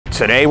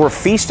Today we're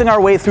feasting our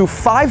way through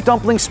 5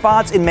 dumpling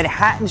spots in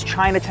Manhattan's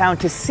Chinatown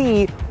to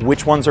see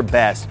which ones are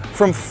best.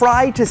 From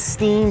fried to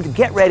steamed,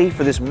 get ready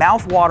for this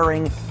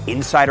mouth-watering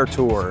insider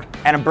tour.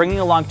 And I'm bringing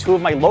along 2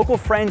 of my local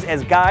friends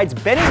as guides,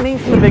 Ben and Ming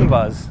from the Bing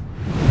Buzz.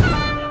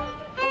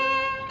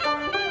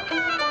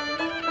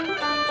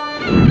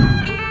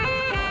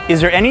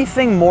 Is there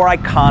anything more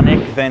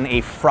iconic than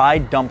a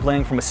fried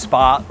dumpling from a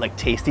spot like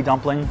Tasty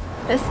Dumpling?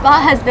 This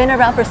spot has been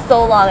around for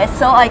so long. It's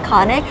so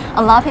iconic.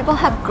 A lot of people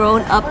have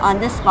grown up on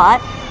this spot,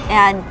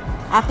 and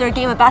after a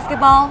game of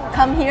basketball,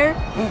 come here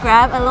and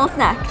grab a little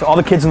snack. So all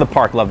the kids in the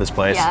park love this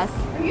place. Yes.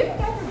 Are you the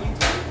guy from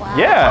YouTube? Wow.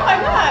 Yeah. Oh my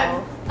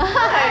god.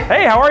 Hi.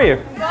 Hey, how are you?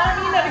 Glad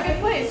I'm eating at a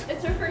good place.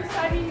 It's her first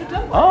time eating a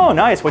dumpling. Oh,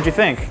 nice. What'd you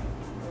think?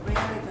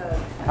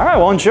 All right,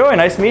 well, enjoy.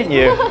 Nice meeting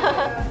you.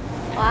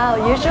 Wow,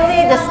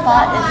 usually the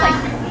spot is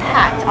like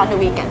packed on the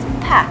weekends.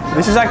 Packed.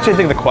 This is actually, I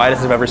think, the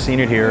quietest I've ever seen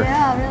it here.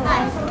 Yeah, really.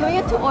 Can we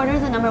get 2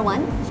 orders of number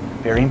 1?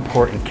 Very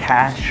important,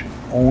 cash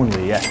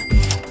only, yeah.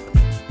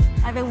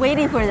 I've been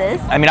waiting for this.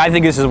 I mean, I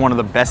think this is one of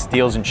the best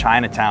deals in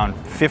Chinatown.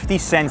 50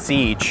 cents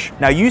each.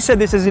 Now, you said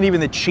this isn't even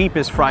the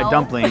cheapest fried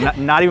dumpling,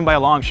 not even by a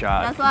long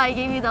shot. That's why I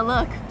gave you the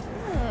look.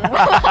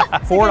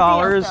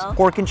 $4,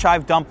 pork and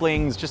chive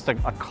dumplings, just a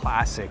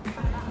classic.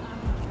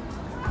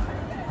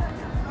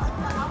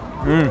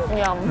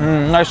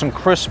 Nice and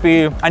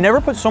crispy. I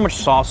never put so much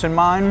sauce in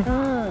mine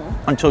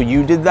until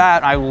you did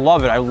that. I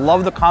love it. I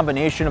love the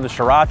combination of the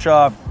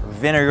sriracha,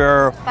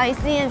 vinegar.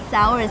 Spicy and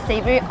sour and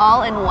savory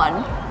all in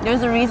one.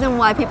 There's a reason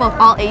why people of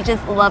all ages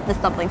love this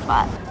dumpling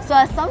spot. So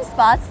at some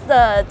spots,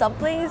 the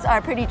dumplings are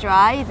pretty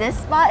dry. This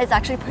spot is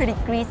actually pretty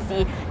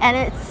greasy, and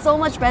it's so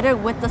much better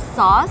with the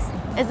sauce.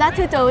 It's not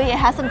too doughy, it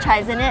has some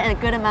chives in it and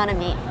a good amount of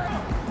meat.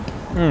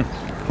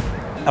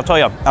 I'll tell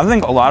you, I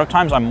think a lot of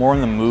times I'm more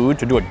in the mood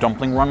to do a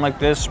dumpling run like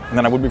this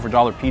than I would be for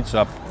dollar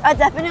pizza. I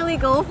definitely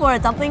go for a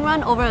dumpling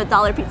run over a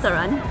dollar pizza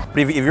run. But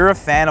if you're a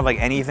fan of like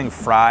anything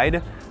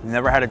fried,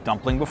 never had a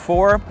dumpling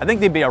before, I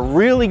think they'd be a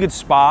really good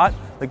spot,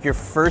 like your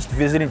first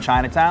visit in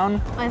Chinatown.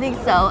 I think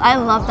so. I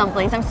love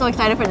dumplings. I'm so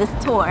excited for this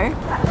tour.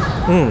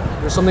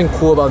 There's something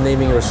cool about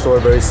naming your store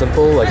very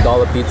simple, like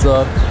Dollar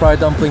Pizza, Fried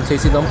Dumpling,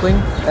 Tasty Dumpling.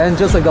 And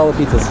just like Dollar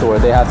Pizza store,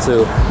 they have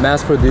to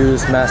mass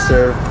produce, mass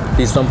serve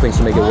these dumplings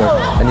to make it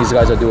work. And these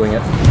guys are doing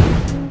it.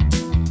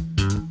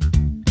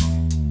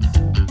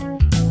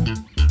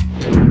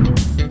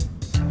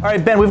 All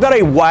right, Ben, we've got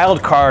a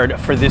wild card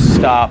for this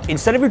stop.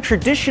 Instead of your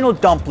traditional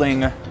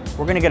dumpling,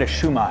 we're gonna get a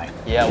shumai.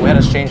 Yeah, we had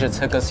a stranger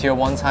took us here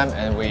one time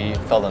and we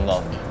fell in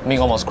love. Ming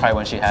almost cried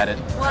when she had it.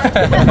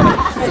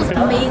 This is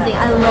amazing.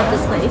 I love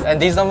this place.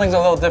 And these dumplings are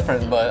a little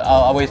different, but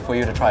I'll wait for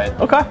you to try it.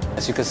 Okay.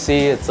 As you can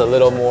see, it's a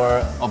little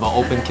more of an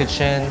open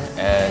kitchen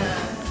and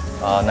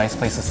a nice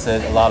place to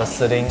sit, a lot of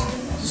sitting.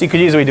 So you could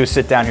easily do a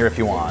sit down here if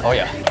you want. Oh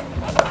yeah.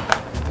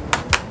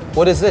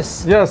 What is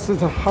this? Yes,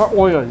 it's a hot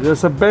oil.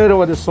 There's a better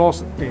with the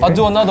sauce. I'll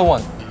do another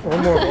one.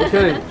 One more.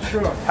 Okay,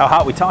 sure. How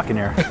hot we talking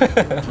here?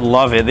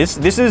 Love it. This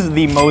is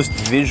the most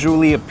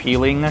visually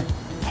appealing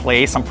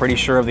place, I'm pretty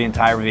sure, of the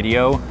entire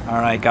video.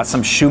 All right, got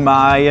some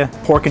shumai,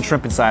 pork and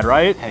shrimp inside,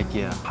 right? Heck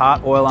yeah.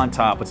 Hot oil on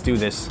top. Let's do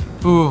this.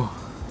 Ooh.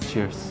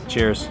 Cheers.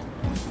 Cheers.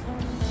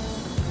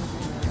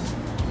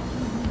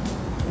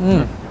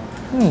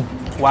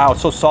 Wow,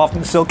 it's so soft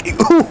and silky.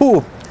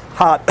 Ooh,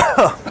 hot.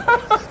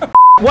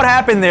 What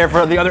happened there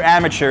for the other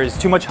amateurs?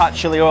 Too much hot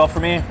chili oil for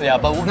me? Yeah,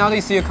 but now that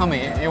you see it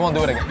coming, you won't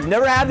do it again. You've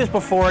never had this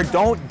before,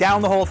 don't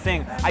down the whole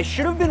thing. I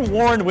should have been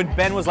warned when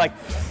Ben was like,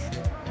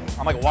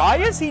 I'm like, why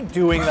is he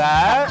doing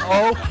that?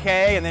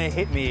 Okay, and then it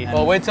hit me.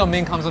 Well, wait till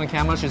Ming comes on the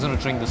camera, she's gonna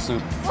drink the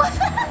soup.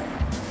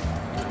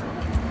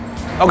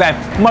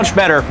 Okay, much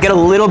better. Get a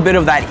little bit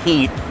of that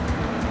heat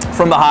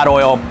from the hot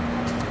oil.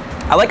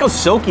 I like how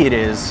silky it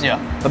is. Yeah.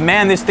 But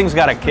man, this thing's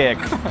got a kick.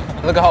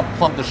 Look at how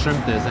plump the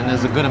shrimp is, and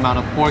there's a good amount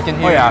of pork in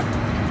here. Oh yeah.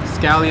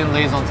 Scallion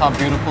lays on top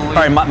beautifully. All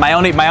right, my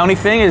only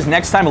thing is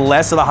next time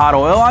less of the hot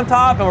oil on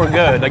top and we're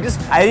good. Like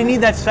I didn't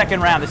need that second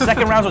round. The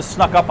second round was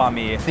snuck up on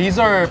me. These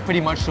are pretty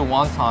much the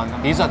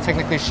wonton. These are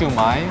technically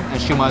shumai,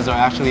 and shumais are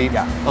actually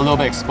a little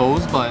bit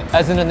exposed, but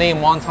as in the name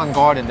Wonton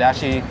Garden, they're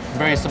actually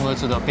very similar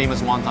to the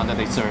famous wonton that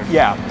they serve.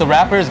 Yeah. The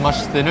wrapper is much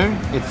thinner.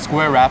 It's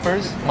square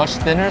wrappers, much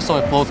thinner, so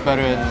it floats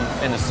better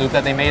in the soup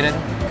that they made it.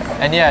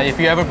 And yeah, if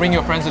you ever bring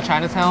your friends to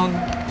Chinatown,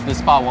 this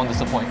spot won't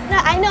disappoint. No,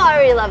 I know I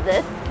already love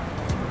this.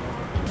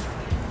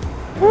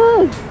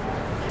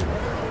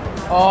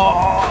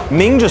 Oh,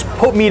 Ming just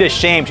put me to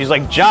shame. She's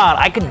like, John,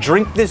 I could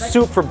drink this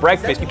soup for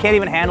breakfast. You can't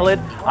even handle it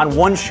on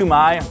one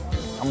shumai.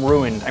 I'm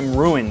ruined. I'm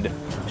ruined.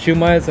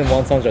 Shumais and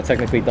wontons are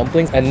technically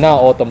dumplings, and now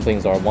all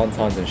dumplings are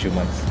wontons and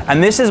shumais.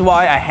 And this is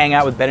why I hang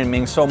out with Ben and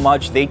Ming so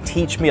much. They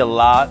teach me a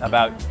lot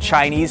about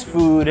Chinese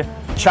food,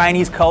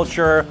 Chinese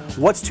culture,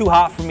 what's too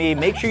hot for me.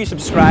 Make sure you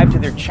subscribe to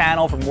their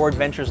channel for more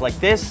adventures like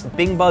this.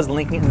 Bing Buzz,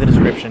 linking in the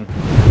description.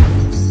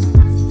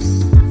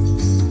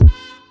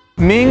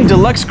 Ming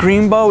Deluxe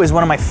Greenbow is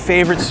one of my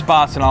favorite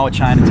spots in all of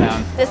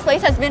Chinatown. This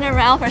place has been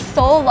around for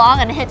so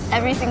long and hits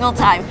every single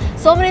time.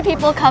 So many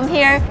people come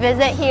here,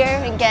 visit here,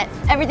 and get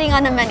everything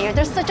on the menu.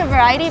 There's such a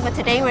variety, but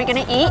today we're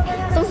gonna eat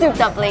some soup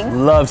dumplings.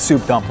 Love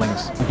soup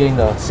dumplings. I'm getting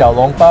the xiao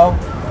long bao.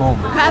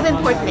 Boom. Crab and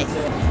pork mix,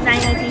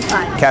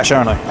 $9.95. Cash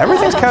only.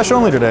 Everything's cash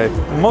only today.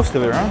 Most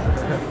of it, right?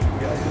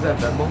 Is that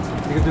Venmo?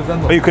 You can do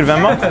Venmo. Oh, you could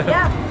Venmo?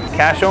 Yeah.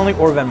 Cash only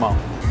or Venmo.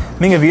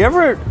 Ming, have you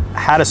ever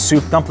had a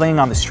soup dumpling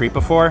on the street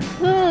before?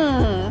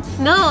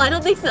 No, I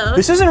don't think so.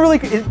 This isn't really,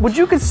 would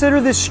you consider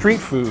this street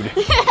food?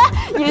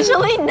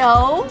 Usually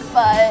no,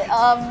 but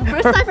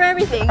first time for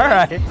everything. All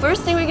right.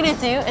 First thing we're gonna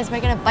do is we're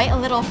gonna bite a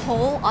little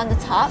hole on the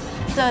top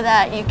so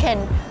that you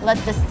can let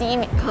the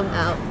steam come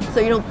out so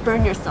you don't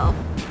burn yourself.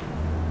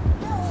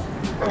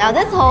 Now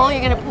this hole,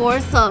 you're gonna pour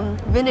some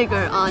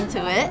vinegar onto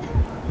it.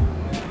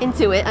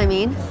 Into it, I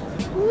mean.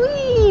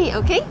 Whee!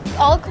 Okay,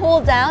 all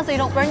cool down so you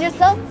don't burn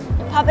yourself.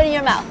 You pop it in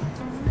your mouth.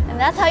 And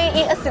that's how you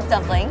eat a soup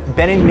dumpling.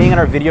 Ben and Ming in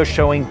our video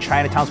showing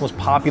Chinatown's most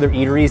popular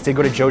eateries did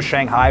go to Joe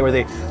Shanghai where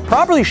they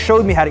properly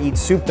showed me how to eat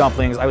soup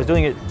dumplings. I was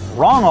doing it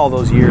wrong all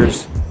those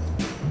years.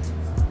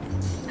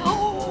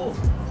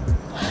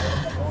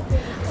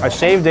 I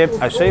saved it,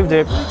 I saved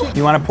it.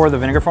 You want to pour the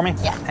vinegar for me?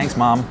 Yeah. Thanks,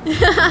 Mom.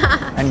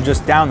 And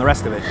just down the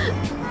rest of it.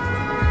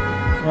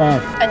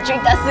 And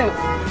drink that soup.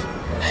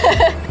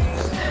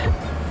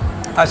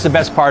 That's the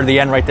best part of the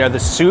end right there. The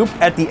soup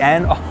at the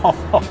end,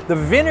 oh, the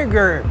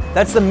vinegar.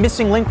 That's the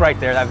missing link right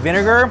there, that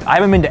vinegar. I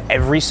haven't been to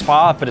every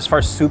spot, but as far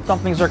as soup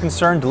dumplings are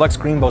concerned, Deluxe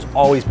Greenbow's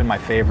always been my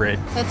favorite.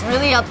 It's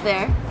really up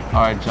there.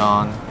 All right,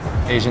 John.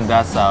 Asian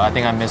dad style. I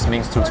think I missed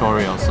Ming's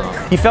tutorial, so.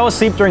 He fell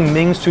asleep during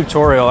Ming's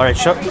tutorial. All right,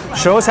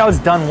 show us how it's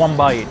done one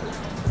bite.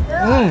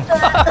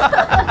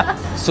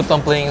 Soup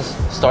dumplings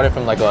started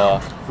from like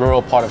a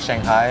rural part of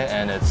Shanghai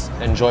and it's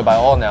enjoyed by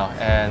all now.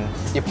 And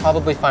you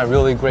probably find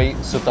really great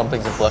soup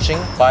dumplings in Flushing,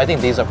 but I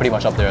think these are pretty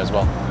much up there as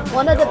well.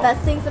 One of the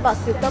best things about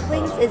soup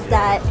dumplings is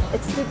that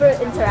it's super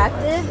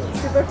interactive,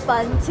 super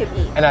fun to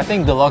eat. And I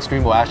think Deluxe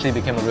Greenbow actually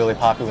became a really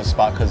popular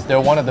spot because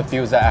they're one of the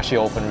few that actually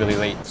open really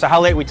late. So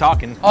how late are we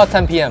talking? Oh,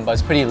 10 p.m., but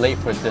it's pretty late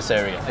for this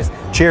area.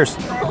 Cheers.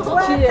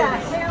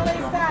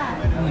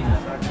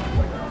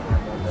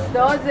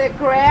 Those are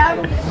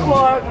crab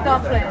pork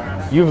dumpling.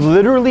 You've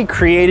literally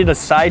created a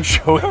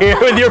sideshow here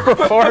with your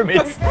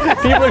performance.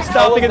 People are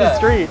stopping in the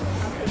street.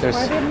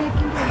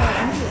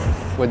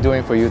 We're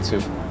doing it for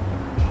YouTube.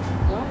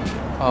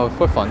 Oh,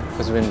 for fun,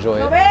 because we enjoy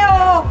it.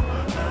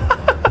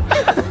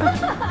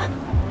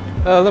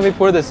 Let me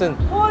pour this in.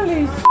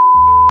 Holy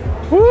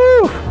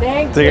Woo!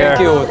 Thank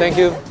Thank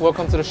you.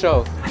 Welcome to the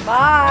show.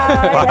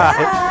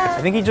 I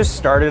think he just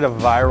started a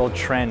viral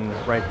trend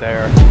right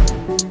there.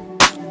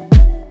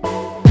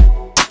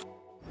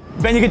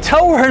 Ben, you can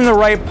tell we're in the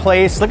right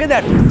place. Look at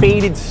that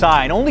faded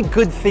sign. Only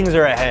good things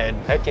are ahead.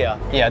 Heck yeah.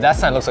 Yeah, that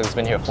sign looks like it's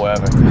been here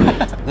forever.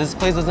 This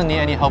place doesn't need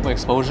any help with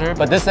exposure,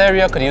 but this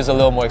area could use a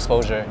little more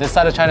exposure. This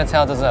side of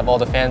Chinatown doesn't have all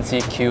the fancy,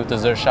 cute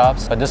dessert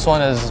shops, but this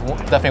one is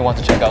definitely one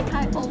to check out.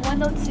 Hi,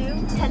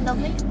 102, 10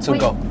 dumplings. To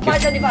go.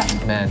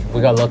 $5.75. Man,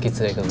 we got lucky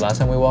today because last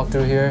time we walked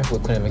through here, we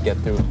couldn't even get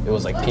through. It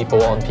was like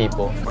people on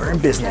people. We're in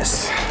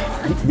business.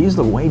 These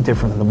look way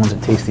different than the ones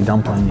at Tasty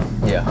Dumpling.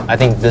 Yeah, I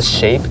think this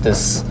shape,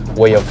 this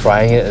way of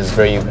frying it is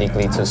very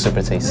uniquely to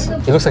Super Taste.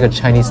 It looks like a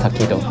Chinese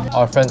taquito.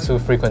 Our friends who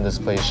frequent this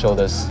place showed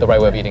us the right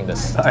way of eating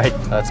this. All right.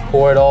 Let's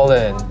pour it all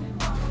in.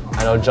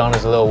 I know John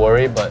is a little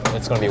worried, but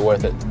it's gonna be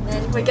worth it.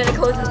 Then we're gonna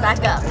close this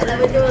back up. And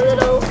then we do a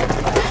little...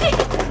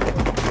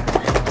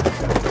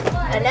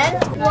 and then,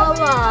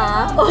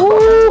 voila!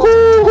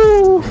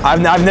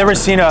 I've never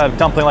seen a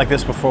dumpling like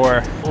this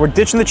before. We're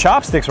ditching the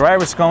chopsticks, right?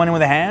 We're just going in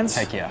with the hands.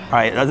 Heck yeah. All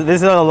right,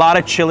 this is a lot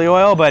of chili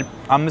oil, but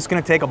I'm just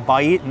gonna take a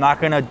bite. I'm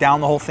not gonna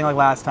down the whole thing like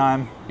last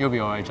time. You'll be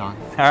all right, John.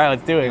 All right,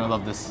 let's do it. You'll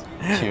love this.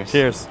 Cheers.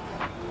 Cheers.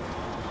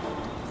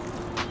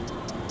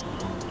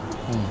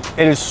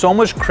 It is so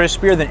much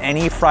crispier than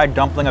any fried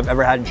dumpling I've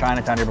ever had in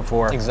Chinatown here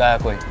before.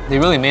 Exactly. They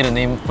really made a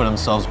name for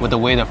themselves with the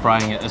way they're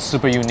frying it. It's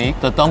super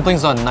unique. The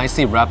dumplings are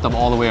nicely wrapped up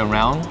all the way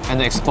around and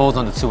they're exposed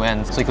on the two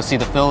ends. So you can see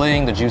the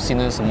filling, the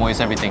juiciness, the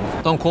moist, everything.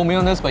 Don't quote me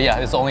on this, but yeah,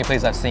 it's the only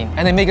place I've seen.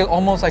 And they make it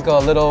almost like a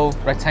little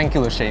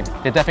rectangular shape.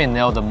 They definitely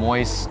nailed the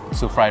moist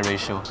to fry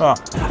ratio. Oh.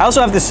 I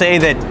also have to say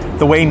that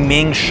the way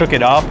Ming shook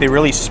it up, they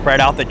really spread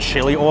out the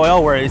chili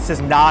oil where it's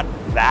just not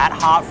that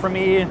hot for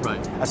me.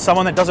 Right. As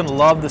someone that doesn't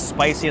love the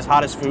spiciest,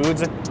 hottest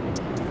foods.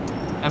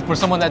 And for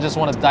someone that just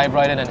want to dive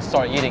right in and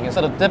start eating,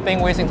 instead of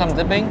dipping, wasting time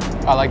dipping,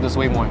 I like this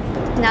way more.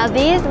 Now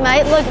these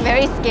might look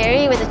very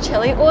scary with the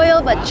chili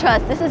oil, but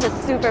trust, this is a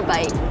super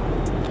bite.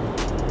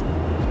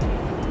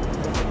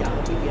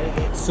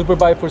 Super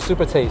bite for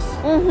Super Taste.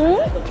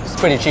 It's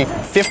pretty cheap.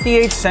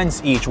 58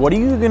 cents each. What are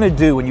you gonna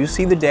do when you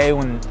see the day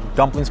when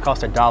dumplings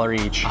cost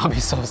 $1 each? I'll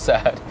be so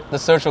sad. The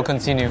search will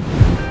continue.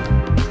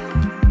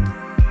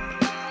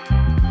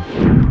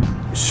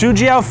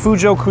 Jiao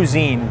Fuzhou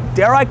Cuisine.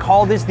 Dare I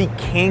call this the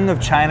king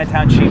of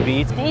Chinatown cheap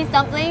eats? These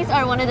dumplings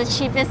are one of the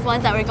cheapest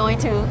ones that we're going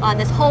to on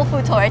this whole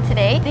food tour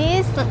today.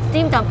 These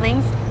steamed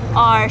dumplings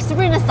are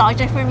super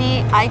nostalgic for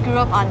me. I grew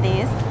up on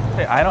these.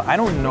 I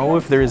don't know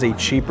if there is a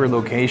cheaper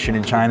location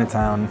in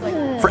Chinatown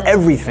for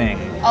everything.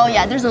 Oh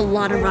yeah, there's a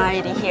lot of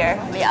variety here.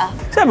 Yeah.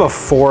 Let's have a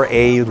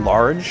 4A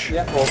large.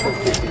 Yeah, also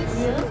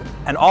 3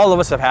 And all of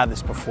us have had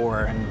this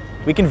before, and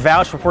we can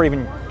vouch before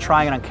even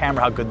trying it on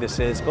camera how good this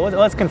is, but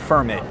let's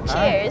confirm it.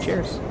 Cheers.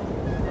 Cheers.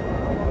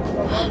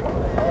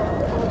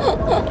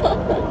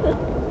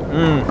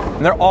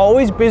 And they're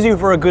always busy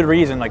for a good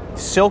reason, like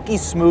silky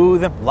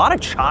smooth, a lot of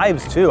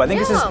chives too. I think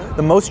this is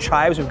the most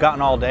chives we've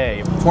gotten all day.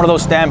 It's one of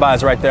those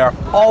standbys right there.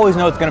 Always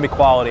know it's gonna be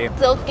quality.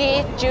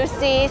 Silky,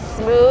 juicy,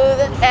 smooth,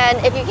 and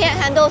if you can't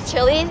handle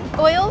chili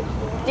oil,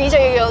 these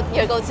are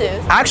your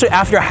go-tos. Actually,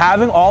 after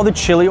having all the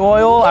chili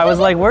oil, I was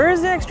like, where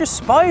is the extra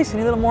spice? I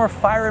need a little more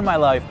fire in my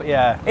life. But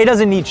yeah, it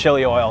doesn't need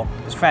chili oil.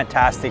 It's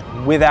fantastic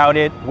without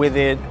it, with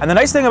it. And the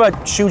nice thing about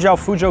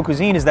Fuzhou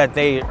Cuisine is that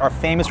they are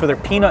famous for their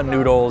peanut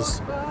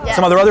noodles. Yes.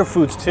 Some of their other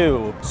foods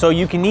too. So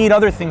you can eat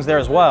other things there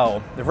as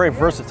well. They're very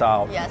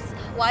versatile. Yes,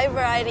 wide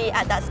variety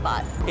at that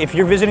spot. If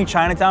you're visiting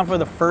Chinatown for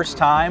the first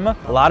time,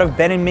 a lot of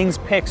Ben and Ming's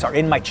picks are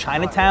in my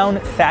Chinatown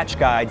Thatch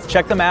guides.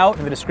 Check them out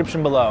in the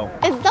description below.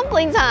 It's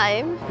dumpling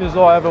time. This is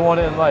all I ever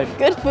wanted in life.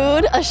 Good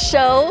food, a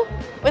show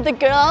with a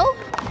girl.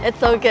 It's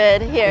so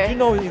good. Here. Did you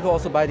know you can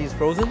also buy these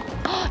frozen?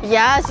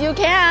 Yes, you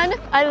can.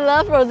 I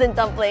love frozen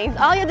dumplings.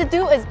 All you have to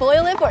do is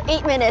boil it for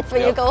 8 minutes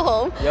when you go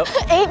home. Yep.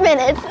 8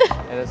 minutes.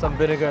 And then some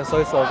vinegar and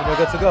soy sauce and you're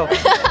good to go.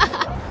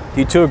 Do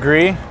you two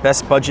agree?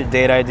 Best budget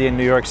date idea in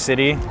New York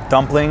City.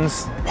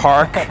 Dumplings,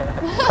 park,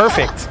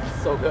 perfect.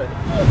 So good.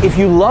 If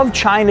you love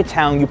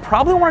Chinatown, you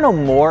probably want to know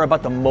more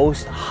about the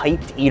most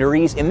hyped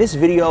eateries. In this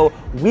video,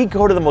 we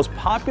go to the most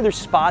popular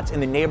spots in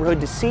the neighborhood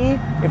to see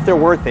if they're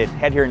worth it.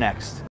 Head here next.